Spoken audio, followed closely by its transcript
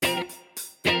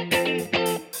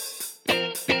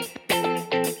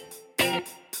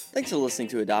Thanks for listening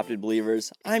to Adopted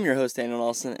Believers. I'm your host, Daniel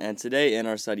Nelson, and today in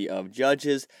our study of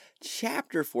Judges,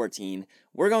 chapter 14,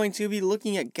 we're going to be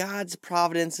looking at God's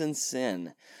providence in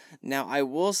sin. Now, I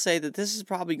will say that this is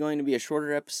probably going to be a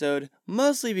shorter episode,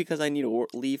 mostly because I need to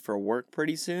leave for work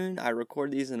pretty soon. I record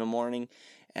these in the morning,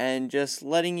 and just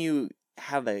letting you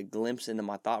have a glimpse into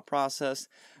my thought process,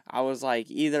 I was like,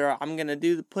 either I'm going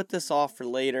to put this off for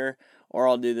later, or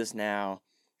I'll do this now.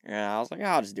 And I was like,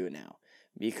 I'll just do it now.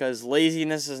 Because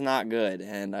laziness is not good,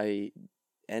 and I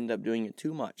end up doing it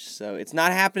too much. So it's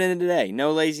not happening today.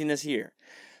 No laziness here.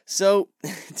 So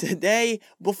today,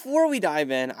 before we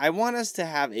dive in, I want us to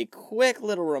have a quick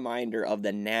little reminder of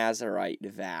the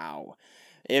Nazirite vow.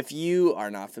 If you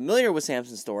are not familiar with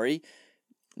Samson's story,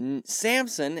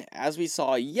 Samson, as we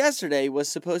saw yesterday, was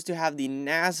supposed to have the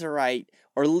Nazirite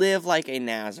or live like a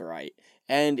Nazirite.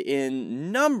 And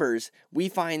in Numbers, we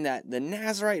find that the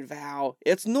Nazirite vow,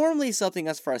 it's normally something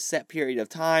that's for a set period of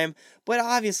time, but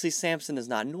obviously Samson is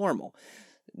not normal.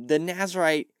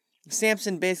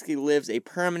 Samson basically lives a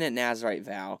permanent Nazirite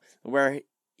vow where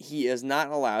he is not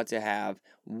allowed to have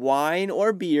wine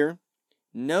or beer,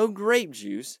 no grape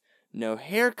juice, no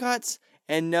haircuts,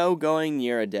 and no going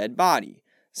near a dead body.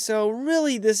 So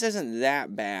really, this isn't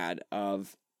that bad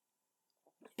of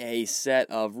a set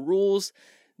of rules.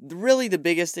 Really, the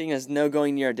biggest thing is no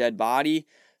going near a dead body.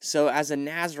 So as a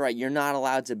Nazirite, you're not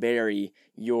allowed to bury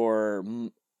your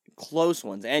close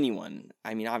ones, anyone.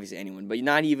 I mean, obviously anyone, but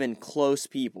not even close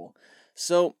people.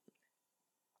 So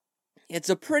it's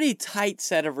a pretty tight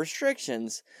set of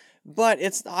restrictions, but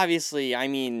it's obviously,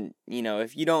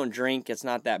 if you don't drink, it's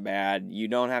not that bad. You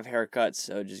don't have haircuts,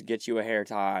 so just get you a hair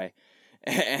tie,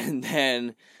 and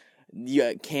then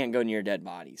you can't go near dead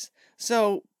bodies.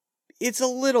 So it's a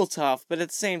little tough, but at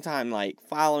the same time,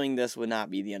 following this would not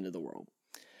be the end of the world.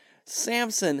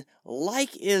 Samson,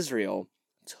 like Israel,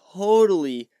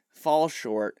 totally falls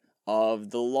short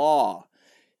of the law.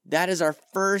 That is our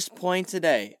first point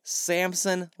today.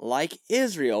 Samson, like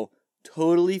Israel,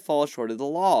 totally falls short of the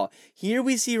law. Here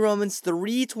we see Romans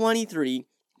 3:23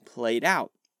 played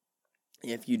out.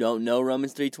 If you don't know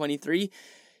Romans 3:23,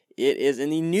 it is in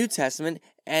the New Testament,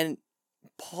 and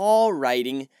Paul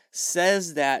writing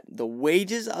says that the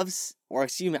wages of,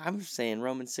 I'm saying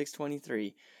Romans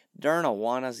 6:23. Darn,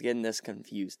 Awana's getting this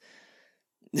confused.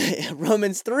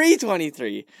 Romans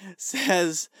 3:23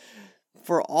 says,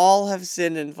 "For all have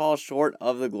sinned and fall short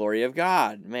of the glory of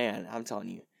God." Man, I'm telling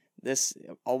you, this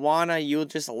Awana, you'll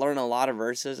just learn a lot of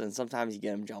verses, and sometimes you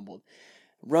get them jumbled.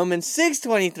 Romans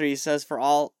 6:23 says,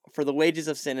 "For the wages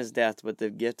of sin is death, but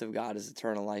the gift of God is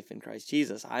eternal life in Christ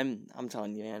Jesus." I'm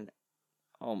telling you, man.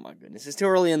 Oh my goodness, it's too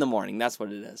early in the morning, that's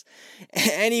what it is.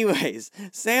 Anyways,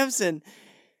 Samson,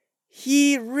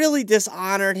 he really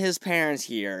dishonored his parents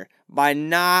here by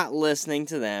not listening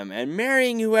to them and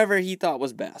marrying whoever he thought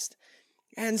was best.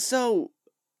 And so,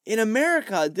 in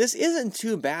America, this isn't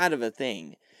too bad of a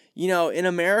thing. In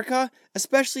America,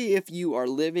 especially if you are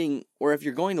living, or if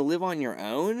you're going to live on your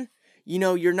own,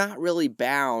 you're not really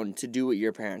bound to do what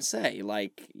your parents say.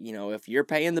 If you're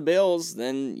paying the bills,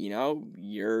 then,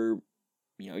 you're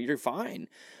fine.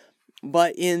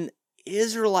 But in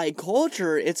Israelite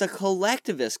culture, it's a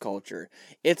collectivist culture.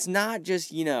 It's not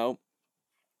just, in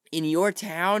your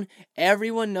town,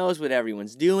 everyone knows what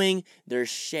everyone's doing. There's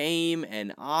shame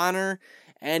and honor.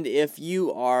 And if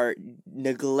you are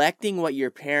neglecting what your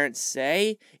parents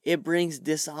say, it brings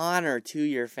dishonor to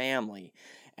your family.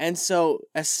 And so,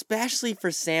 especially for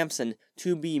Samson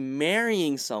to be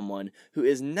marrying someone who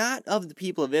is not of the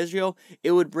people of Israel,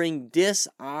 it would bring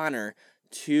dishonor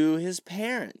to his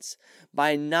parents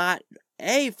by not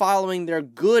following their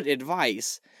good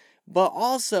advice, but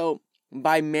also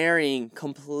by marrying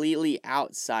completely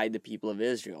outside the people of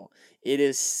Israel. It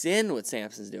is sin what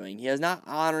Samson's doing. He is not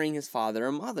honoring his father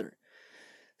or mother.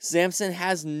 Samson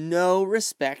has no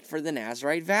respect for the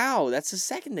Nazirite vow. That's the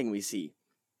second thing we see.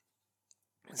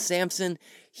 Samson,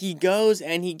 he goes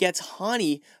and he gets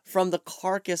honey from the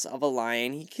carcass of a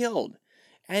lion he killed.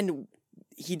 And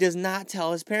he does not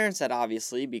tell his parents that,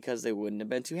 obviously, because they wouldn't have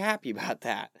been too happy about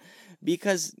that.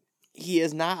 Because he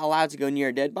is not allowed to go near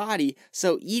a dead body,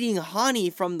 so eating honey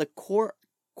from the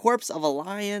corpse of a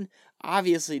lion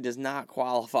obviously does not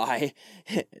qualify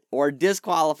or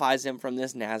disqualifies him from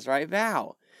this Nazirite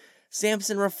vow.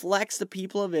 Samson reflects the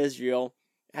people of Israel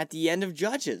at the end of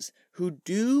Judges, who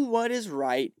do what is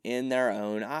right in their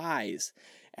own eyes.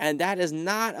 And that is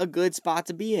not a good spot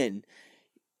to be in.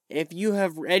 If you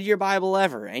have read your Bible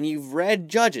ever, and you've read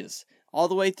Judges all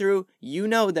the way through, you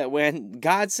know that when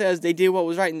God says they did what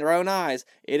was right in their own eyes,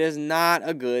 it is not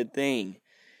a good thing.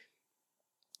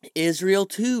 Israel,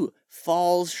 too,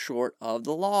 falls short of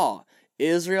the law.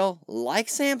 Israel, like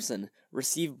Samson,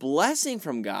 received blessing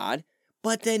from God,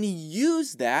 but then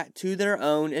used that to their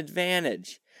own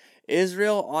advantage.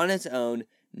 Israel on its own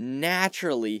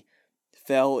naturally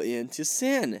fell into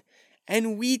sin.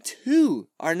 And we too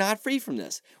are not free from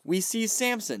this. We see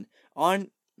Samson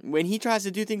when he tries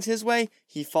to do things his way,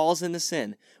 he falls into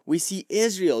sin. We see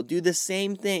Israel do the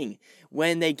same thing.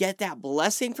 When they get that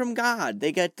blessing from God,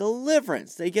 they get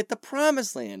deliverance, they get the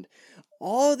promised land.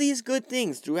 All these good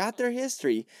things throughout their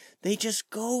history, they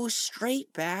just go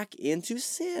straight back into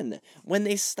sin when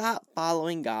they stop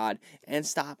following God and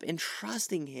stop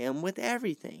entrusting Him with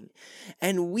everything.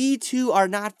 And we too are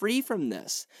not free from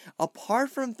this. Apart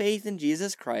from faith in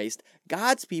Jesus Christ,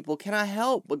 God's people cannot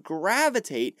help but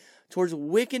gravitate towards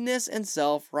wickedness and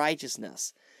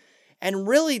self-righteousness. And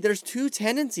really, there's two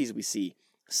tendencies we see.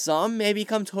 Some may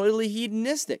become totally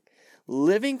hedonistic,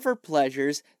 living for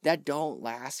pleasures that don't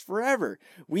last forever.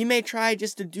 We may try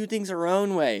just to do things our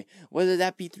own way, whether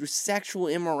that be through sexual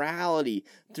immorality,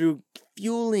 through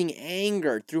fueling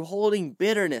anger, through holding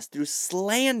bitterness, through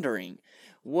slandering,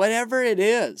 whatever it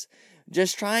is,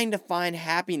 just trying to find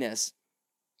happiness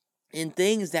in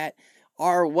things that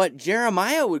are what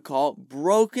Jeremiah would call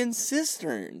broken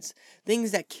cisterns,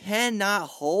 things that cannot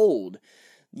hold.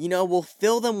 We'll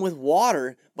fill them with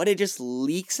water, but it just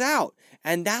leaks out.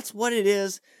 And that's what it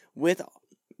is with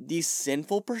these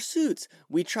sinful pursuits.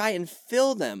 We try and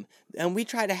fill them, and we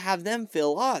try to have them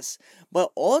fill us.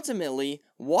 But ultimately,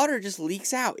 water just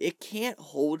leaks out. It can't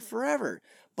hold forever.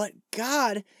 But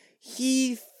God,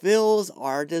 He fills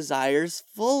our desires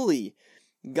fully.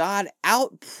 God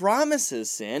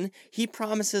out-promises sin. He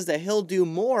promises that He'll do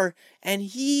more, and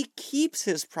He keeps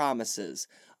His promises.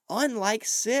 Unlike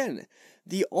sin,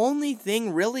 the only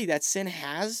thing really that sin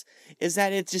has is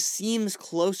that it just seems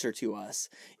closer to us.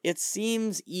 It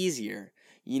seems easier,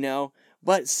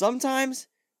 But sometimes,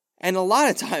 and a lot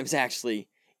of times actually,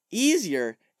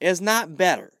 easier is not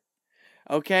better,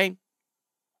 okay?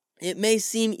 It may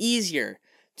seem easier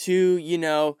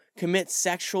to, commit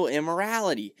sexual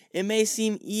immorality. It may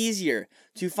seem easier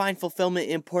to find fulfillment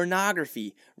in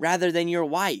pornography rather than your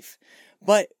wife.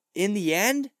 But in the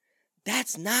end,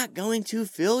 that's not going to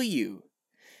fill you.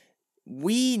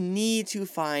 We need to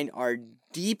find our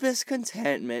deepest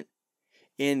contentment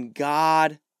in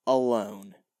God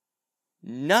alone.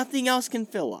 Nothing else can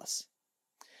fill us.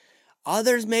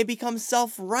 Others may become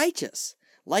self-righteous,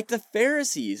 like the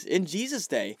Pharisees in Jesus'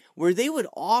 day, where they would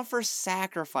offer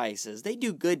sacrifices. They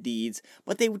do good deeds,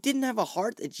 but they didn't have a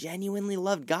heart that genuinely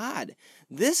loved God.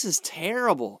 This is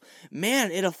terrible.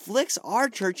 Man, it afflicts our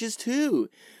churches too,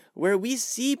 where we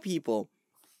see people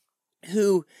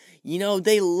who,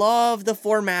 they love the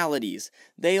formalities.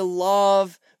 They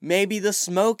love maybe the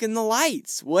smoke and the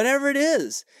lights, whatever it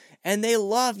is. And they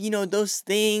love, those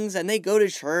things, and they go to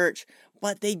church,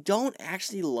 but they don't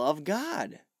actually love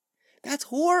God. That's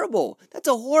horrible. That's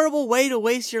a horrible way to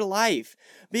waste your life.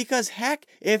 Because heck,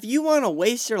 if you want to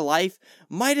waste your life,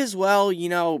 might as well,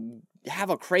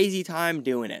 have a crazy time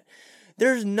doing it.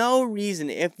 There's no reason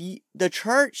the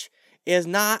church is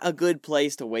not a good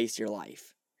place to waste your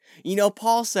life.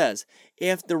 Paul says,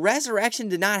 if the resurrection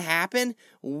did not happen,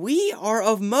 we are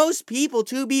of most people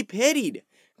to be pitied.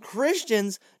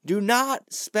 Christians do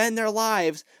not spend their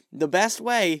lives the best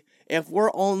way if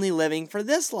we're only living for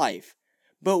this life.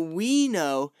 But we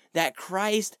know that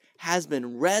Christ has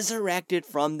been resurrected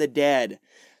from the dead.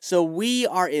 So we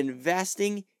are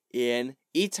investing in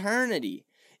eternity.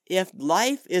 If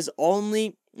life is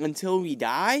only until we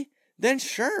die, then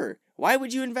sure. Why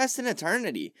would you invest in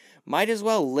eternity? Might as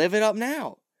well live it up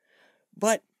now.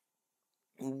 But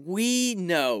we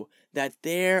know that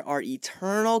there are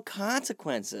eternal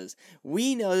consequences.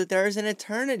 We know that there is an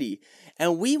eternity.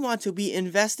 And we want to be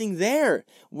investing there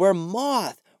where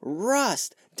moth,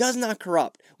 rust does not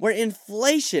corrupt, where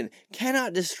inflation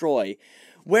cannot destroy,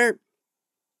 where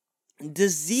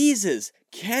diseases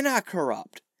cannot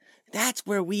corrupt. That's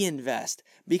where we invest,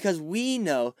 because we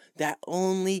know that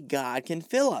only God can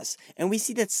fill us. And we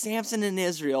see that Samson and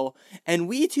Israel, and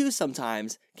we too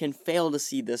sometimes, can fail to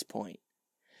see this point.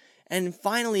 And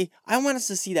finally, I want us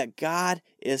to see that God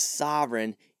is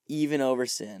sovereign even over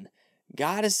sin.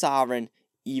 God is sovereign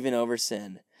even over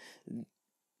sin.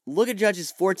 Look at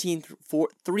Judges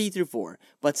 14:3-4.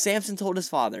 But Samson told his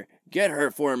father, "Get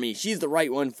her for me. She's the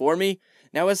right one for me."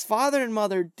 Now his father and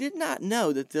mother did not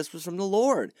know that this was from the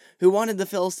Lord, who wanted the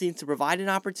Philistines to provide an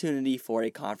opportunity for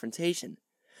a confrontation.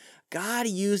 God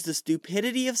used the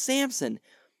stupidity of Samson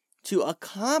to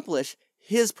accomplish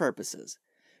His purposes.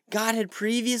 God had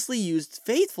previously used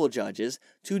faithful judges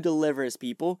to deliver His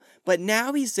people, but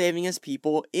now He's saving His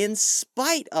people in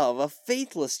spite of a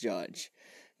faithless judge.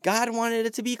 God wanted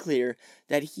it to be clear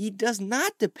that he does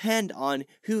not depend on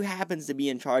who happens to be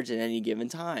in charge at any given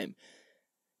time.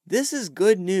 This is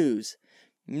good news,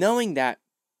 knowing that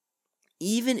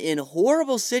even in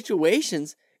horrible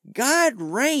situations, God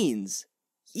reigns,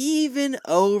 even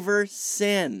over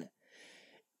sin.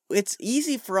 It's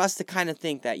easy for us to kind of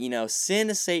think that, sin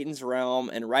is Satan's realm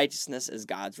and righteousness is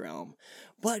God's realm.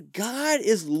 But God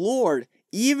is Lord,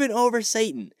 even over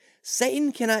Satan.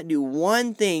 Satan cannot do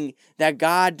one thing that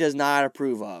God does not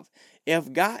approve of.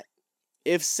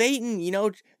 If Satan,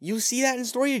 you see that in the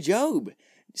story of Job.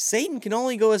 Satan can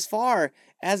only go as far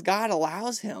as God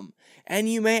allows him. And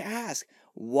you may ask,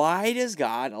 why does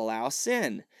God allow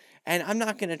sin? And I'm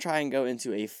not going to try and go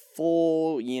into a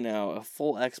full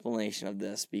explanation of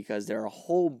this because there are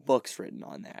whole books written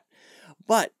on that.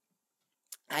 But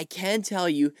I can tell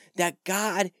you that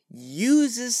God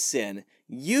uses sin,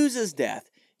 uses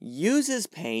death, uses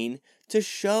pain to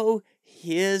show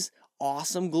his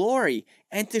awesome glory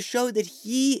and to show that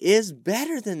he is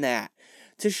better than that.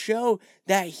 To show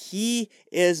that he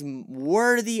is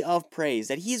worthy of praise,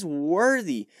 that he's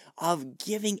worthy of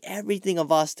giving everything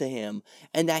of us to him,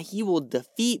 and that he will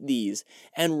defeat these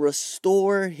and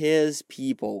restore his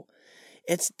people.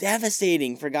 It's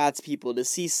devastating for God's people to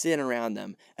see sin around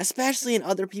them, especially in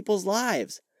other people's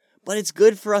lives. But it's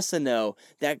good for us to know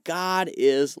that God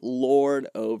is Lord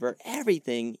over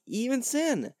everything, even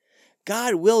sin.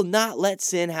 God will not let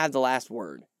sin have the last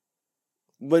word.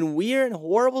 When we are in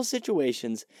horrible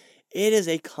situations, it is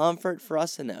a comfort for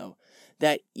us to know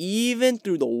that even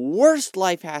through the worst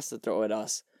life has to throw at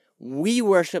us, we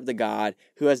worship the God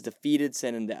who has defeated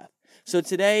sin and death. So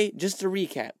today, just to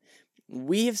recap,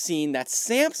 we have seen that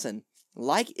Samson,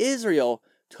 like Israel,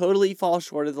 totally falls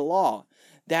short of the law.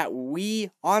 That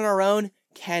we, on our own,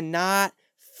 cannot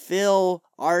fill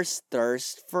our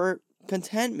thirst for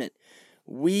contentment.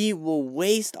 We will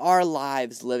waste our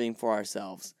lives living for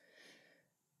ourselves.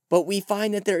 But we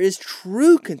find that there is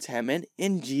true contentment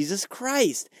in Jesus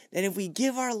Christ. That if we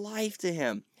give our life to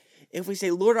him, if we say,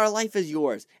 Lord, our life is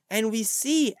yours, and we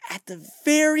see at the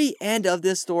very end of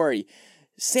this story,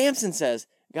 Samson says,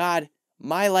 God,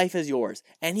 my life is yours.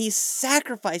 And he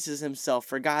sacrifices himself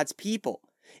for God's people.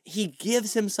 He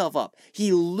gives himself up.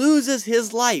 He loses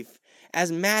his life.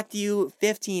 As Matthew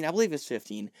 15, I believe it's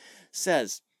 15,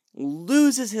 says,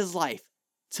 loses his life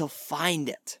to find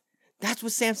it. That's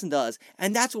what Samson does,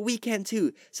 and that's what we can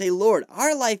too. Say, Lord,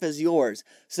 our life is yours,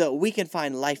 so we can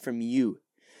find life from you.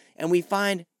 And we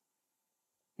find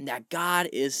that God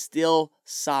is still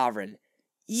sovereign,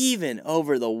 even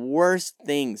over the worst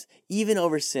things, even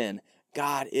over sin.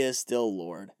 God is still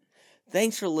Lord.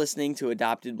 Thanks for listening to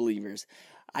Adopted Believers.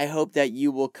 I hope that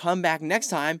you will come back next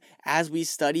time as we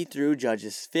study through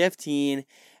Judges 15,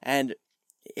 and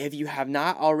if you have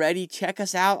not already, check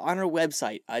us out on our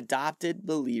website,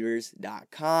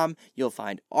 adoptedbelievers.com. You'll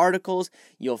find articles,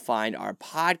 you'll find our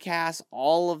podcasts,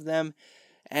 all of them.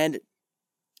 And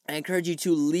I encourage you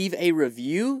to leave a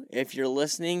review if you're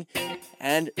listening.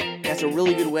 And that's a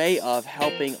really good way of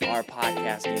helping our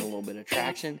podcast gain a little bit of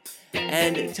traction.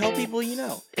 And tell people you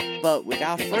know. But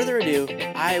without further ado,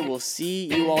 I will see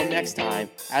you all next time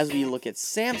as we look at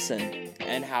Samson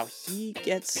and how he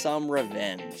gets some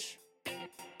revenge.